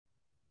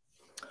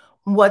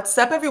What's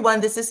up, everyone?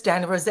 This is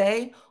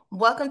DyanaRozay.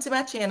 Welcome to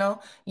my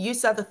channel. You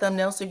saw the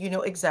thumbnail, so you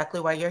know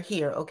exactly why you're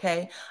here,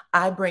 okay?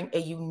 I bring a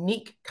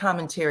unique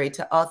commentary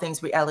to all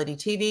things reality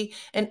TV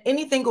and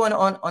anything going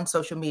on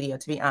social media,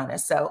 to be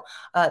honest. So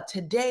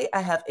today I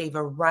have a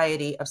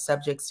variety of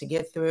subjects to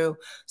get through.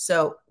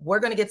 So we're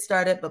going to get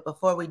started, but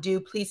before we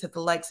do, please hit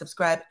the like,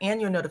 subscribe, and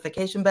your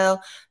notification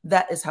bell.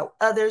 That is how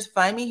others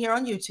find me here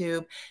on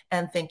YouTube.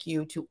 And thank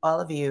you to all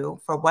of you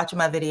for watching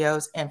my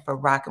videos and for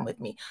rocking with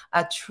me.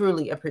 I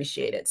truly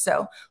appreciate it.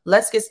 So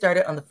let's get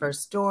started on the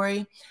first story.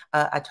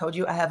 I told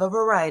you I have a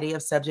variety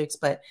of subjects,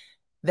 but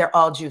they're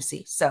all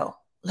juicy. So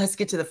let's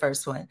get to the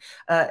first one.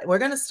 We're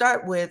going to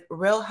start with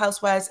Real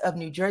Housewives of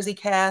New Jersey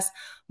cast,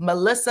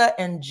 Melissa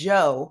and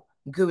Joe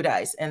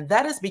Giudice. And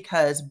that is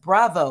because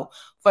Bravo,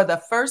 for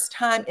the first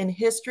time in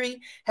history,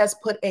 has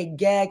put a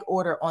gag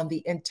order on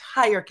the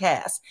entire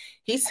cast.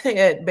 He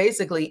said,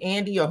 basically,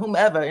 Andy or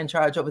whomever in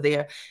charge over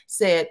there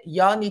said,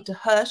 y'all need to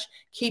hush,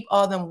 keep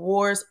all them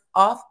wars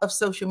off of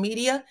social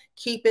media,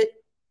 keep it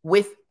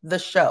with the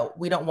show.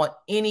 We don't want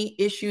any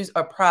issues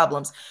or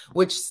problems,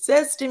 which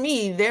says to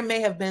me there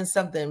may have been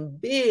something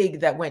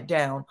big that went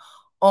down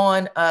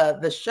on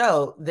the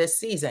show this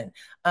season.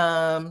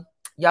 Y'all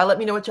let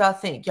me know what y'all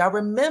think. Y'all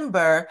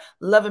remember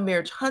Love and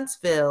Marriage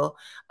Huntsville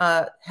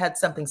had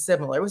something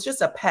similar. It was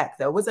just a pact,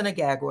 though. It wasn't a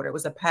gag order. It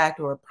was a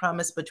pact or a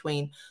promise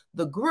between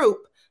the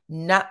group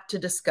not to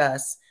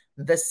discuss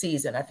the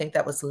season. I think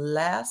that was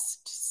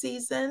last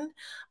season.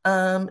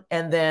 And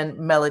then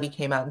Melody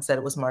came out and said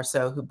it was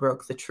Marsau who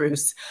broke the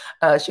truce.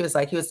 She was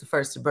like, he was the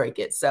first to break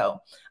it.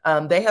 So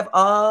they have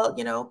all,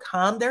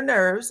 calmed their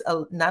nerves.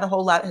 Not a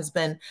whole lot has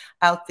been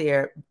out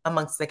there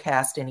amongst the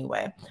cast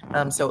anyway.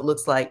 So it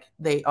looks like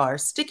they are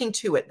sticking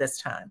to it this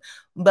time.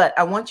 But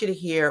I want you to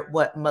hear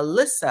what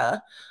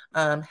Melissa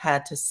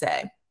had to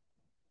say.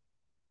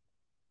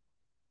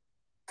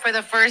 For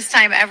the first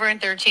time ever in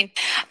 13.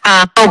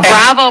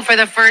 Bravo for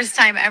the first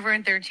time ever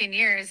in 13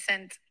 years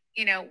since,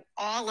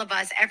 all of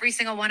us, every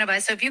single one of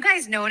us. So if you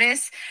guys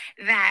notice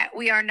that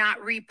we are not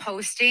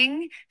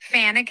reposting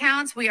fan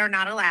accounts, we are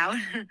not allowed.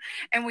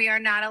 And we are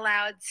not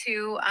allowed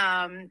to,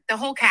 the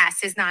whole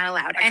cast is not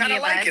allowed. I kind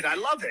of like it. I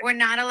love it. We're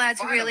not allowed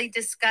to really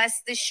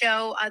discuss the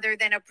show other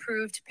than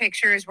approved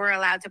pictures we're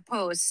allowed to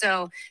post.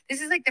 So this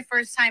is like the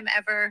first time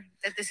ever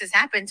that this has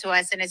happened to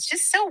us. And it's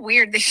just so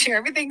weird this year.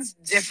 Everything's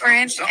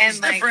different. Something's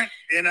different,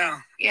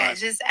 Yeah,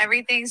 just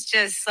everything's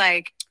just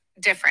like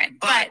different.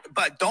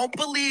 But don't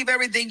believe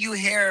everything you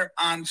hear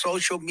on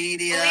social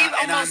media. Believe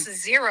almost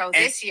zero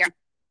this year.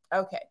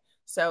 Okay.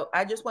 So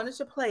I just wanted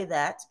to play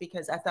that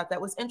because I thought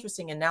that was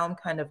interesting. And now I'm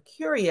kind of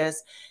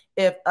curious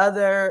if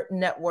other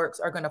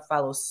networks are going to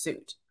follow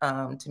suit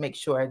to make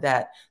sure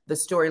that the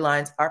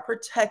storylines are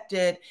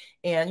protected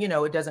and,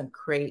 it doesn't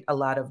create a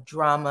lot of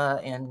drama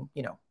and,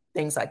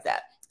 things like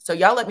that. So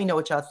y'all let me know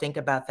what y'all think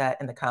about that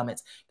in the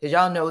comments, because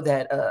y'all know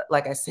that,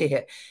 like I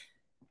said,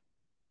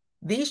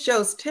 these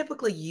shows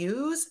typically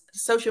use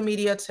social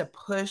media to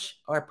push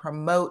or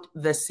promote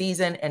the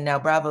season. And now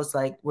Bravo's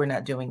like, we're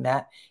not doing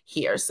that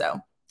here. So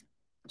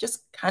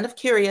just kind of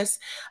curious.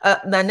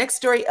 The next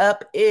story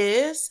up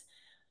is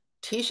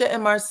Tisha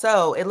and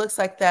Marsau. It looks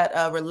like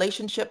that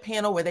relationship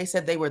panel where they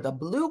said they were the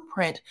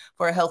blueprint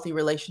for a healthy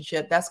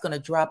relationship. That's going to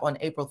drop on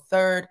April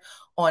 3rd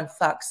on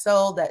Fox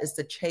Soul. That is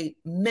the Che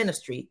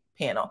Ministry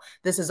panel.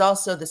 This is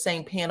also the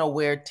same panel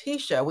where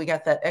Tisha, we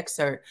got that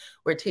excerpt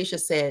where Tisha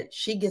said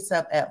she gets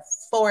up at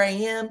 4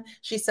 a.m.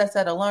 She sets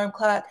that alarm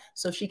clock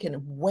so she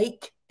can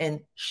wake and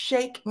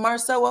shake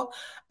Marsau.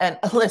 And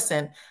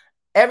listen,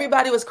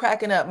 everybody was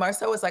cracking up.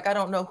 Marsau was like, I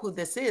don't know who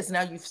this is.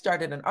 Now you've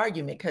started an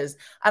argument because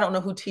I don't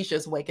know who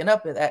Tisha's waking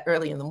up that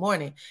early in the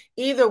morning.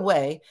 Either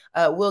way,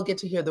 we'll get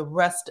to hear the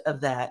rest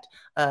of that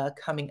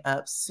coming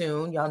up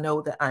soon. Y'all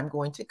know that I'm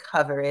going to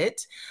cover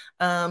it.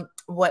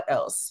 What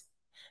else?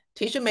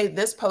 Tisha made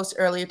this post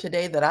earlier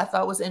today that I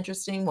thought was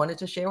interesting, wanted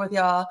to share with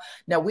y'all.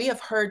 Now, we have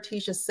heard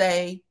Tisha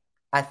say,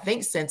 I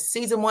think since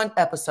season 1,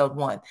 episode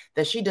 1,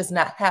 that she does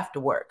not have to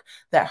work,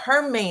 that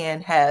her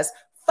man has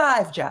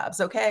 5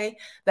 jobs, okay?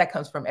 That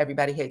comes from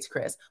Everybody Hates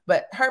Chris.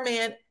 But her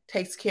man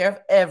takes care of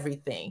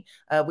everything.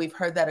 We've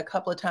heard that a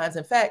couple of times.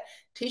 In fact,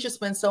 Tisha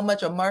spends so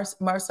much of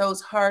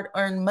Marsau's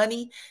hard-earned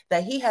money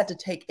that he had to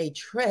take a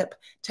trip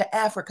to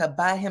Africa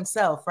by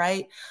himself,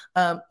 right?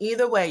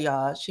 Either way,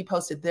 y'all, she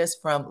posted this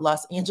from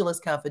Los Angeles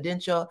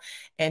Confidential,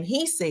 and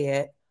he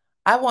said,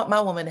 I want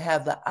my woman to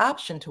have the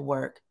option to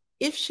work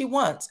if she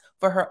wants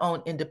for her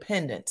own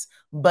independence.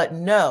 But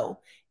no,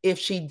 if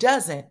she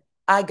doesn't,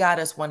 I got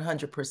us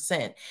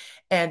 100%.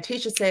 And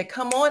Tisha said,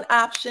 come on,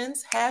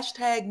 options,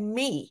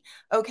 #me.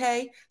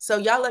 Okay. So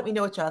y'all let me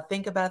know what y'all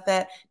think about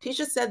that.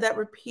 Tisha said that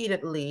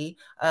repeatedly.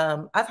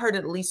 I've heard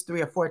it at least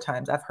 3 or 4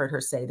 times. I've heard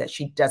her say that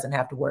she doesn't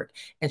have to work.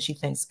 And she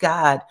thanks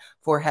God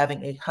for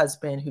having a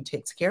husband who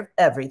takes care of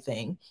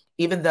everything,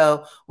 even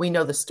though we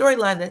know the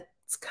storyline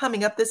that's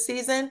coming up this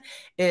season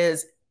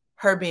is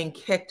her being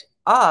kicked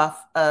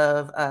off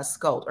of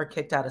Scold or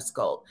kicked out of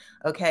Scold.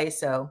 Okay.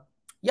 So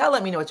y'all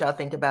let me know what y'all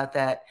think about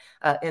that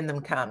in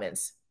them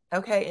comments.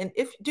 Okay. And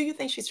do you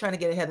think she's trying to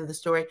get ahead of the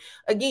story?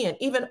 Again,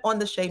 even on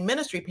the Shea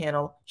Ministry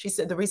panel, she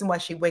said the reason why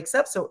she wakes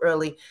up so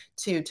early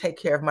to take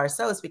care of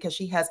Marsau is because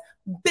she has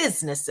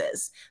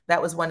businesses.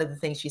 That was one of the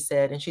things she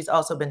said. And she's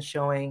also been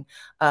showing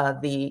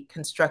the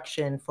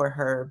construction for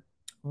her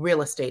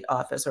real estate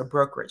office or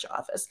brokerage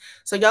office.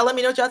 So y'all let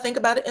me know what y'all think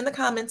about it in the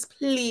comments,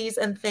 please.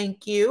 And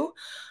thank you.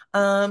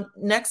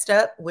 Next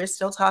up, we're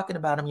still talking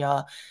about them,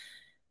 y'all.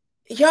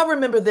 Y'all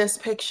remember this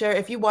picture?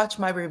 If you watched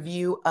my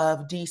review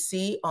of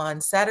DC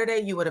on Saturday,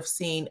 you would have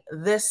seen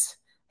this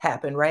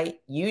happen, right?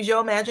 Use your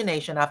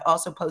imagination. I've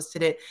also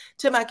posted it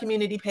to my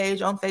community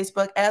page on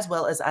Facebook as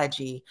well as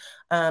IG.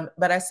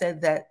 But I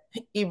said that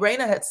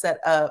Irena had set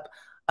up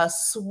a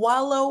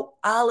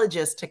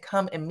swallowologist to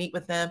come and meet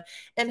with them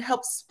and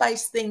help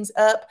spice things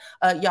up.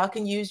 Y'all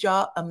can use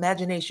y'all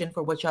imagination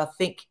for what y'all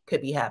think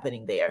could be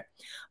happening there.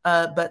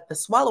 But the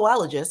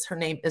swallowologist, her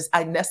name is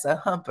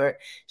Inessa Humpert.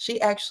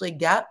 She actually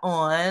got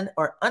on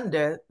or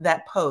under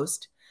that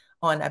post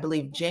on, I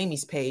believe,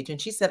 Jamie's page. And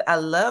she said, I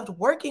loved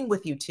working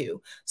with you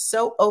two.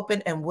 So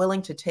open and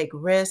willing to take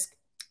risks.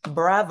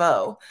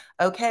 Bravo.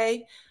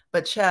 Okay.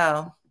 But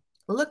child,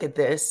 look at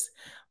this.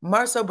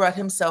 Marsau brought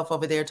himself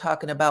over there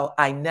talking about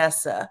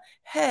Inessa.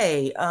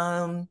 Hey,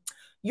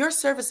 your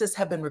services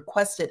have been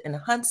requested in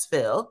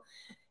Huntsville.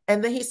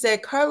 And then he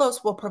said,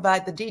 Carlos will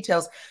provide the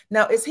details.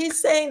 Now, is he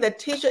saying that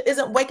Tisha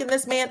isn't waking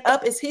this man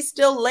up? Is he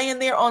still laying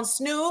there on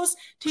snooze?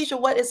 Tisha,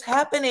 what is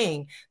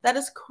happening? That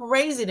is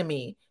crazy to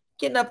me.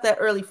 Getting up that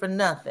early for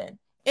nothing.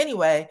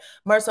 Anyway,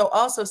 Marsau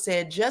also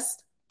said,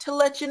 just to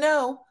let you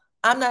know,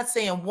 I'm not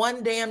saying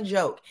one damn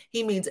joke.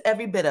 He means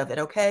every bit of it,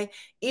 okay?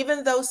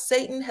 Even though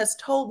Satan has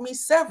told me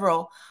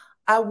several,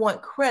 I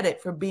want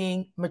credit for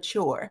being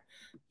mature.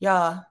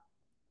 Y'all,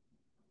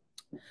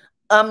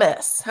 a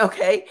mess,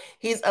 okay?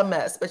 He's a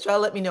mess. But y'all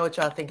let me know what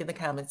y'all think in the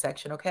comment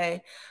section,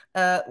 okay?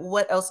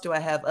 What else do I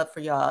have up for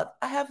y'all?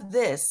 I have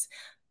this.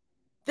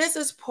 This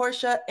is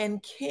Portia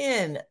and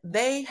Ken.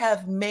 They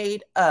have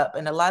made up,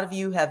 and a lot of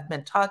you have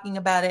been talking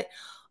about it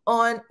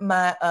on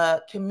my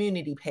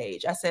community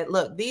page. I said,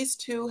 look, these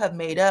two have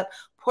made up.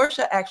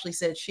 Portia actually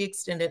said she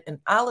extended an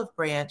olive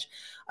branch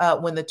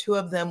when the two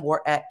of them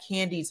were at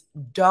Candy's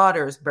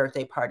daughter's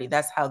birthday party.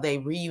 That's how they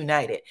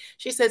reunited.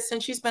 She said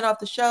since she's been off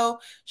the show,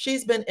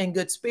 she's been in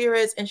good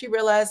spirits, and she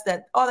realized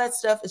that all that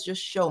stuff is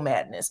just show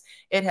madness.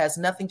 It has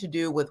nothing to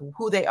do with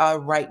who they are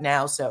right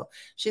now. So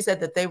she said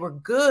that they were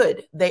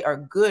good. They are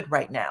good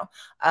right now.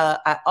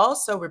 I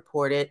also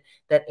reported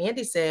that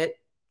Andy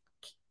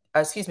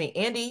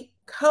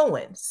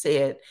Cohen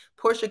said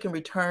Portia can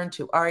return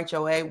to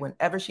RHOA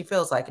whenever she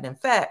feels like it. In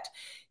fact,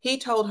 he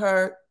told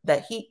her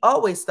that he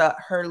always thought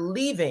her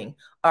leaving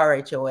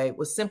RHOA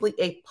was simply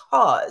a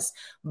pause,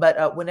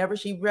 but whenever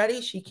she's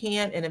ready, she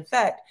can. And in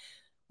fact,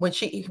 when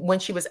she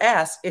was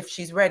asked if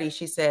she's ready,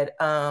 she said,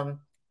 all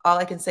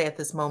I can say at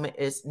this moment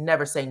is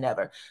never say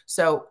never.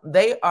 So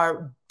they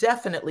are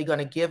definitely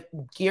going to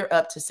gear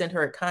up to send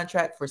her a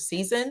contract for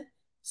season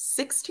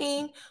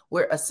 16,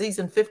 where a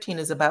season 15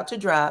 is about to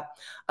drop.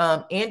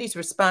 Andy's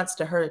response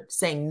to her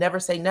saying never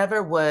say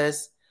never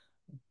was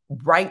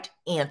right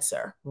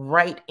answer.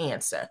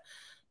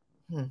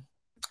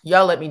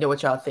 Y'all let me know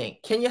what y'all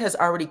think. Kenya has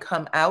already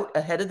come out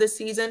ahead of the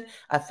season.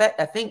 I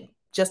think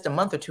just a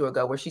month or two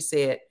ago, where she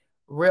said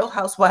Real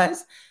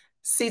Housewives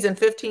season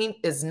 15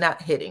 is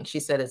not hitting. She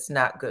said it's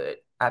not good.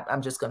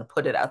 I'm just going to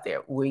put it out there.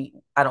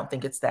 I don't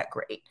think it's that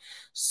great.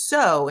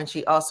 So, and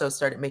she also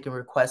started making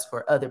requests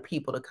for other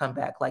people to come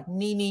back, like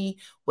Nene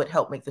would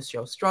help make the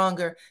show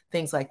stronger,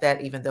 things like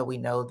that, even though we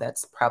know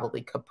that's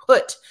probably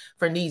kaput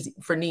for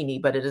Nene,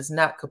 but it is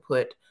not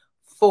kaput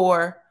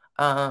for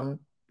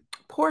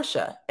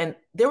Portia. And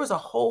there was a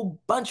whole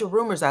bunch of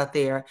rumors out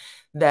there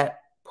that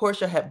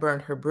Portia had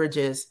burned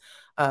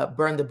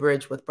the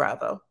bridge with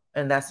Bravo.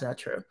 And that's not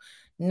true.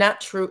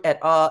 Not true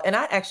at all. And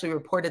I actually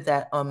reported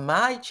that on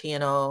my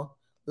channel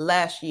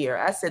last year.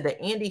 I said that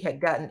Andy had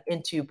gotten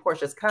into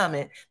Portia's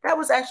comment. That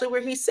was actually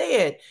where he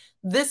said,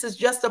 this is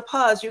just a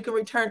pause. You can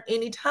return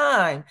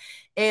anytime.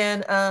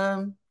 And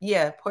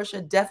yeah,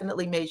 Portia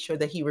definitely made sure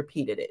that he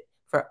repeated it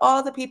for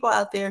all the people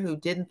out there who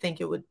didn't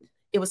think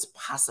it was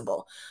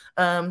possible.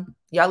 Y'all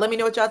let me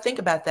know what y'all think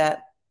about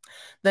that.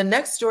 The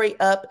next story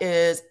up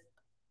is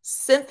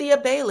Cynthia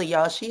Bailey,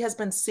 y'all. She has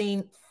been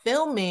seen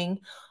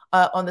filming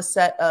on the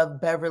set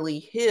of Beverly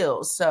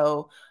Hills.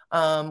 So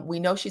we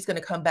know she's going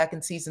to come back in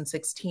season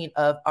 16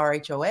 of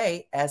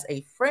RHOA as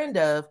a friend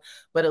of,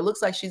 but it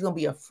looks like she's going to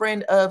be a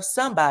friend of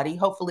somebody,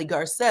 hopefully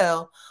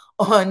Garcelle,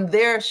 on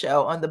their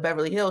show, on the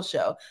Beverly Hills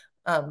show.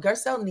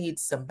 Garcelle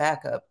needs some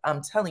backup.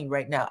 I'm telling you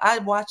right now, I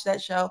watch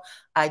that show.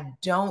 I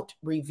don't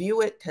review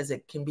it because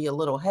it can be a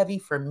little heavy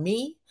for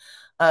me,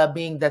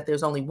 being that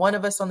there's only one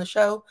of us on the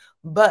show.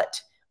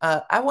 But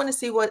I want to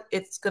see what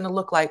it's going to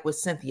look like with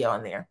Cynthia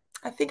on there.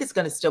 I think it's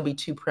going to still be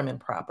too prim and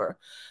proper.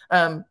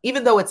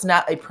 Even though it's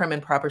not a prim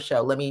and proper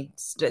show, let me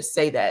just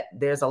say that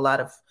there's a lot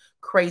of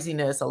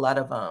craziness, a lot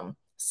of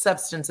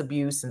substance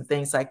abuse and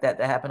things like that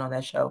that happen on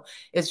that show.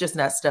 It's just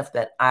not stuff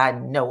that I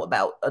know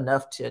about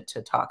enough to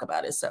talk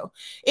about it. So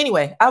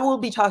anyway, I will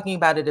be talking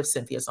about it if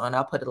Cynthia's on.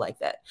 I'll put it like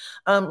that.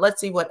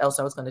 Let's see what else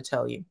I was going to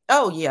tell you.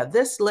 Oh yeah,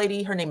 this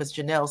lady, her name is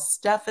Janelle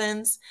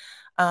Steffens,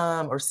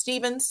 or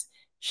Stevens.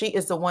 She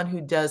is the one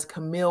who does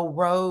Camille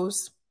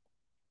Rose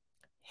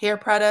hair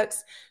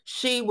products.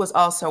 She was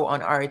also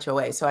on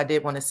RHOA. So I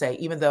did want to say,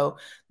 even though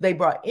they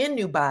brought in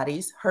new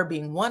bodies, her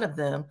being one of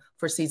them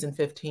for season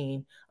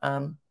 15,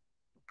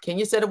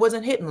 Kenya said it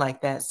wasn't hitting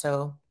like that.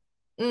 So,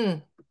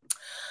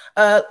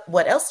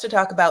 what else to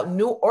talk about?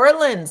 New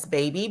Orleans,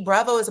 baby.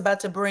 Bravo is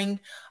about to bring,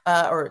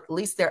 or at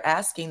least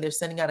they're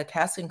sending out a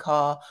casting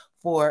call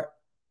for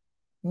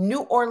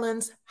New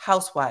Orleans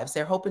housewives.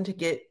 They're hoping to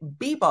get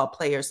b-ball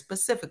players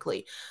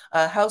specifically,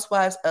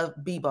 housewives of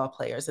b-ball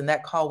players. And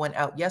that call went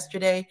out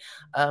yesterday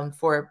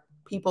for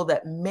people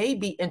that may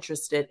be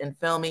interested in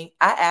filming.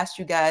 I asked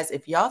you guys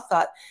if y'all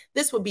thought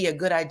this would be a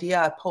good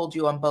idea. I polled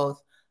you on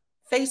both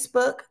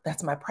Facebook,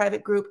 that's my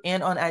private group,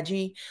 and on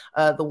IG.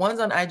 The ones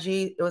on IG,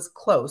 it was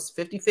close,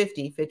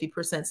 50-50.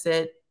 50%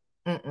 said,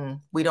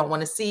 we don't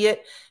want to see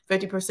it.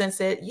 50%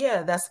 said,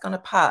 yeah, that's going to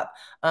pop.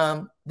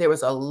 There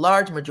was a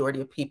large majority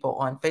of people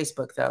on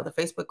Facebook, though. The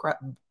Facebook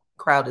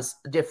crowd is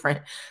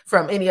different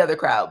from any other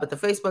crowd, but the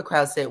Facebook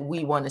crowd said,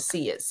 we want to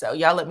see it. So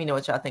y'all let me know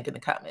what y'all think in the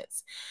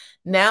comments.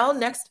 Now,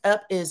 next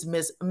up is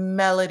Miss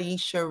Melody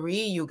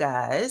Cherie, you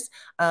guys.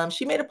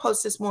 She made a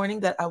post this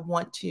morning that I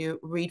want to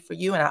read for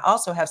you. And I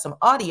also have some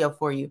audio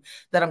for you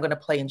that I'm going to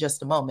play in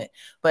just a moment.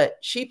 But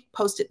she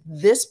posted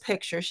this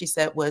picture, she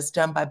said was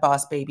done by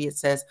Boss Baby. It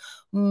says,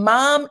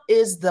 "Mom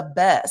is the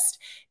best."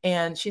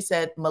 And she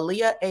said,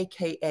 "Malia,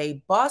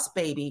 AKA Boss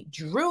Baby,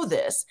 drew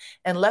this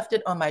and left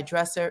it on my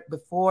dresser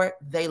before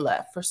they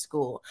left for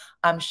school.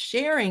 I'm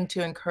sharing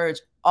to encourage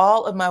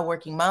all of my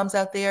working moms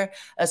out there,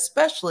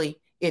 especially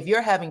if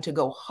you're having to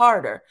go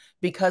harder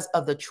because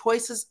of the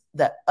choices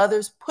that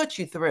others put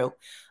you through,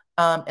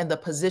 and the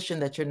position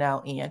that you're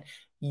now in.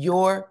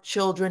 Your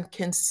children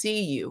can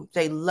see you.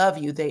 They love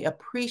you. They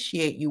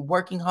appreciate you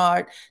working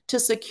hard to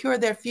secure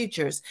their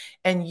futures.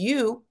 And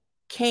you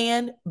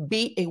can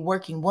be a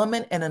working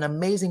woman and an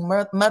amazing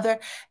mother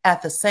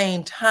at the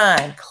same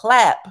time.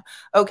 Clap,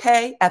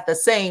 okay? At the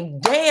same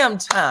damn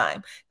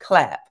time.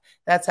 Clap."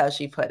 That's how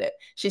she put it.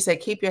 She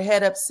said, "Keep your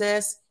head up,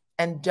 sis,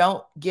 and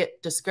don't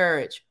get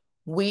discouraged.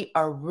 We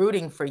are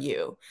rooting for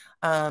you."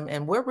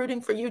 And we're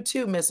rooting for you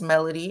too, Miss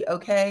Melody,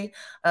 okay?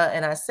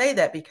 And I say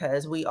that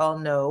because we all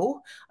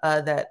know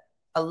that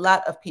a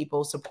lot of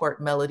people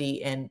support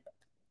Melody and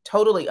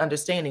totally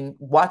understanding,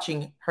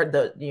 watching her,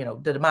 the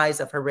demise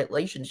of her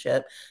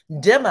relationship,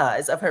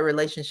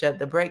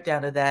 the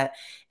breakdown of that,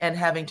 and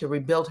having to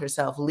rebuild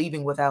herself,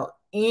 leaving without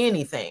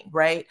anything,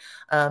 right?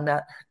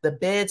 Not the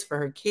beds for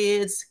her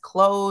kids,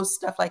 clothes,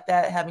 stuff like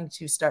that, having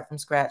to start from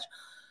scratch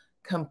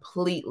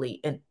completely.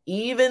 And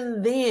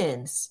even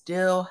then,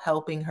 still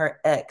helping her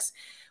ex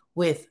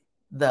with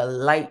the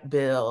light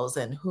bills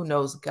and who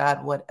knows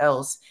God what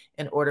else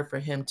in order for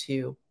him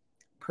to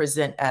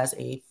present as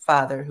a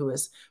father who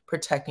is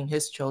protecting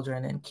his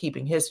children and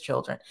keeping his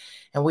children.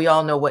 And we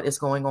all know what is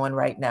going on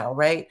right now,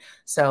 right?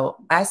 So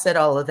I said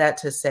all of that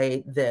to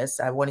say this.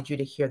 I wanted you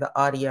to hear the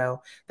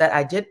audio that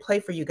I did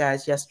play for you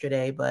guys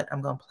yesterday, but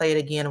I'm going to play it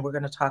again and we're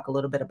going to talk a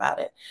little bit about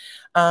it.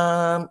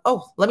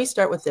 Oh, let me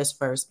start with this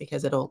first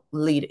because it'll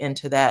lead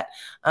into that.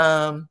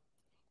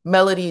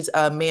 Melody's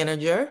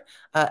manager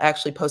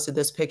actually posted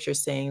this picture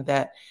saying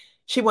that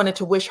she wanted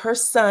to wish her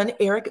son,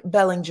 Eric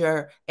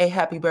Bellinger, a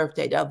happy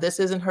birthday. Now, this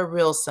isn't her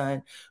real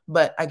son,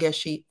 but I guess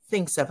she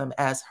thinks of him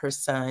as her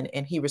son.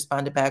 And he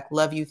responded back,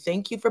 "Love you.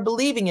 Thank you for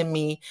believing in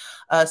me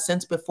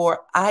since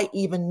before I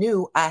even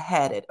knew I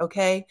had it."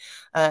 Okay.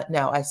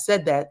 Now, I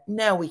said that.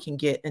 Now we can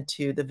get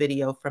into the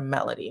video from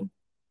Melody,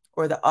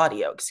 or the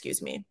audio,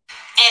 excuse me.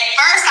 At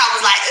first, I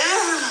was like,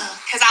 ugh,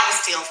 because I was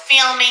still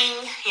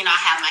filming. You know,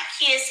 I have my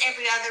kids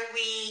every other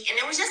week, and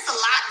there was just a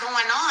lot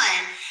going on.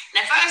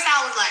 And at first,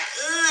 I was like,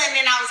 ugh, and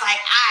then I was like,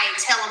 all right,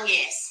 tell them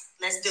yes,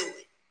 let's do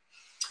it.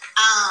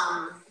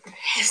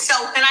 So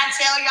when I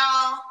tell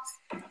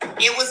y'all,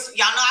 it was,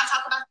 y'all know I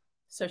talk about.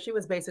 So she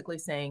was basically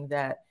saying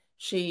that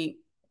she,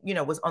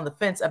 was on the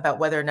fence about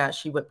whether or not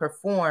she would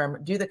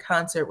do the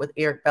concert with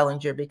Eric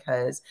Bellinger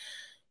because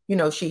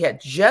she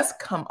had just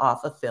come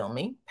off of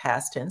filming,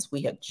 past tense.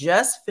 We had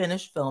just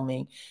finished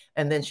filming.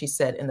 And then she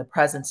said in the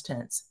present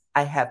tense,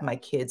 I have my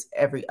kids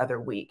every other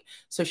week.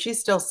 So she's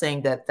still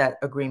saying that that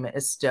agreement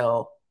is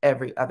still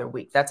every other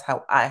week. That's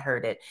how I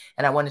heard it.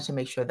 And I wanted to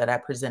make sure that I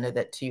presented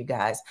it to you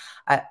guys.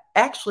 I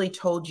actually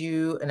told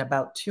you in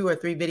about 2 or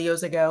 3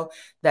 videos ago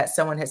that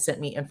someone had sent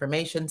me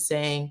information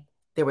saying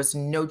there was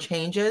no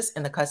changes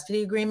in the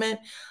custody agreement.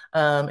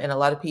 And a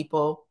lot of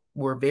people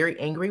were very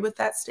angry with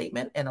that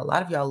statement. And a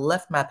lot of y'all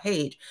left my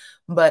page.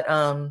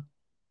 But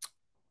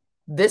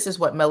this is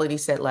what Melody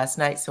said last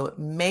night. So it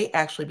may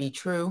actually be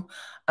true.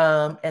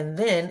 And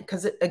then,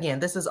 because again,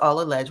 this is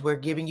all alleged. We're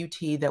giving you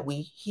tea that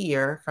we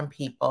hear from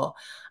people.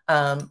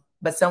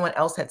 But someone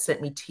else had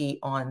sent me tea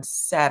on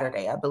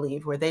Saturday, I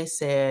believe, where they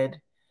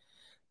said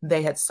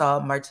they had saw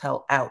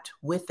Martell out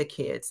with the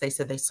kids. They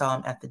said they saw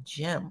him at the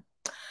gym.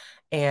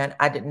 And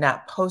I did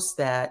not post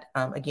that.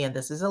 Again,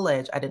 this is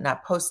alleged. I did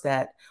not post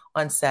that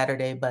on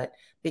Saturday, but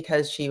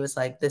because she was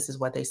like, this is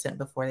what they sent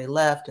before they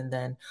left. And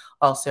then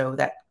also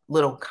that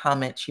little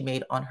comment she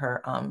made on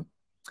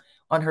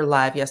her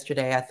live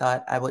yesterday, I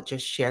thought I would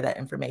just share that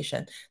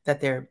information,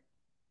 that there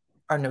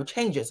are no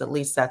changes. At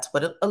least that's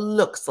what it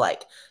looks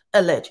like,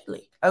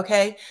 allegedly.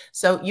 Okay.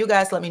 So you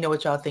guys let me know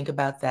what y'all think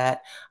about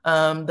that.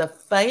 The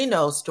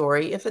final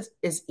story, if it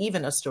is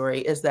even a story,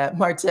 is that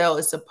Martell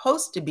is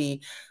supposed to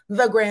be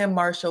the Grand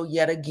Marshal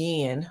yet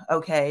again.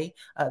 Okay.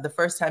 The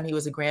first time he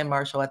was a Grand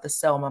Marshal at the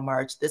Selma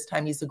March. This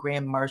time he's the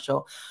Grand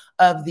Marshal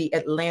of the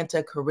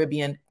Atlanta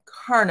Caribbean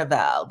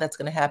Carnival that's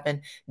going to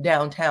happen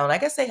downtown. I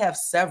guess they have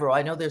several.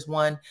 I know there's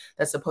one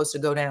that's supposed to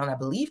go down, I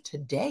believe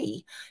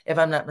today, if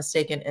I'm not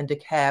mistaken, in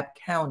DeKalb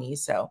County.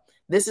 So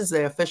this is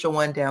the official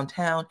one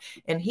downtown,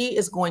 and he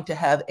is going to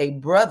have a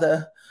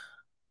brother.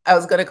 I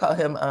was going to call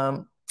him,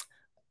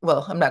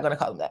 well, I'm not going to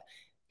call him that.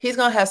 He's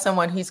going to have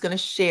someone he's going to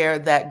share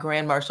that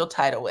Grand Marshal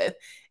title with,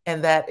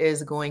 and that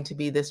is going to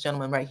be this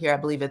gentleman right here. I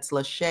believe it's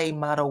Lachey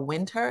Model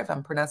Winter, if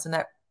I'm pronouncing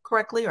that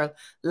correctly, or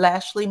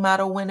Lashley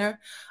Model Winner.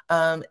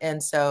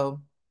 And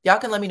so y'all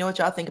can let me know what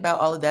y'all think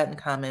about all of that in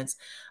comments.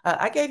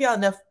 I gave y'all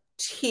enough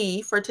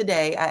tea for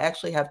today. I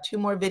actually have 2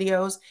 more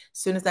videos. As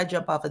soon as I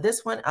jump off of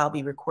this one, I'll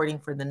be recording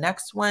for the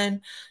next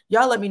one.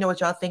 Y'all let me know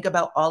what y'all think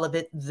about all of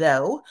it,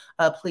 though.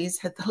 Please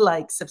hit the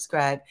like,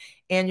 subscribe,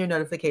 and your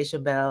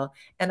notification bell.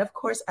 And of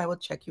course, I will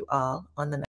check you all on the next